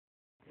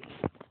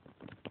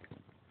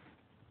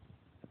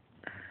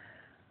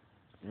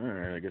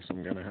Alright, I guess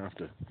I'm gonna have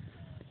to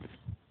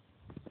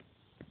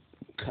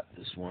cut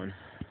this one.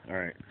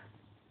 Alright.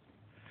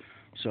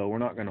 So we're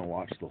not gonna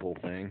watch the whole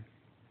thing.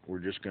 We're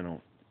gonna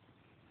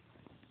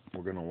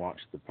watch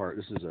the part.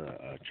 This is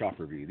a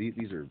chopper view. These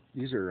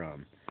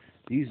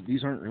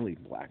aren't really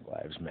Black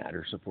Lives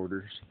Matter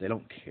supporters. They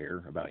don't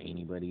care about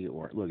anybody,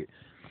 or look,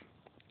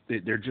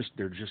 they're just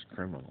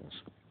criminals.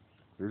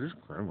 They're just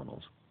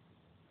criminals.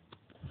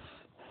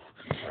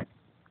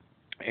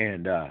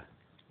 And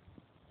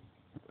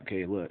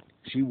okay, look,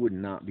 she would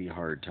not be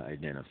hard to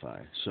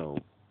identify. So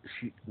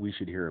we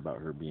should hear about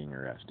her being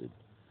arrested.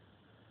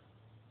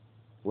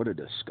 What a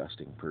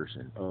disgusting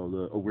person. Oh,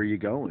 look, where you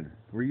going?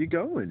 Where you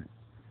going?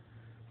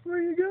 Where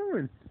are you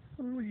going?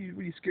 Were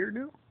you scared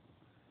now?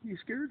 You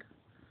scared?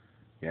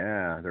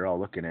 Yeah, they're all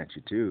looking at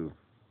you too.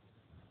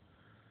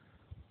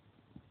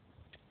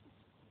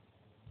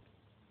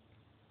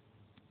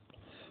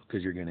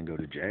 Because you're going to go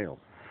to jail.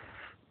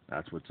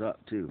 That's what's up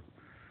too.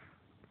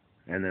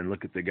 And then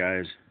look at the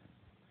guys.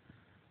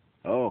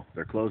 Oh,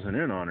 they're closing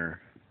in on her.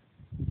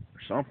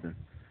 Or something.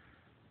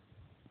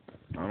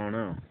 I don't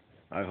know.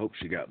 I hope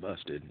she got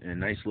busted. And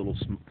nice little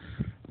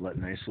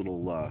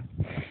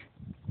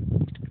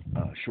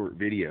short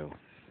video.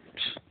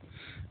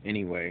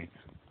 Anyway,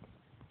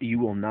 you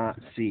will not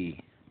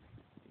see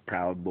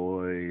Proud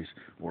Boys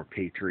or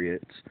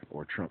Patriots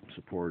or Trump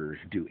supporters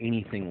do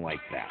anything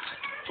like that.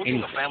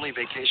 Booking a family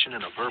vacation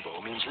in a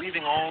Verbo means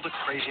leaving all the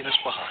craziness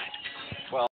behind. Well,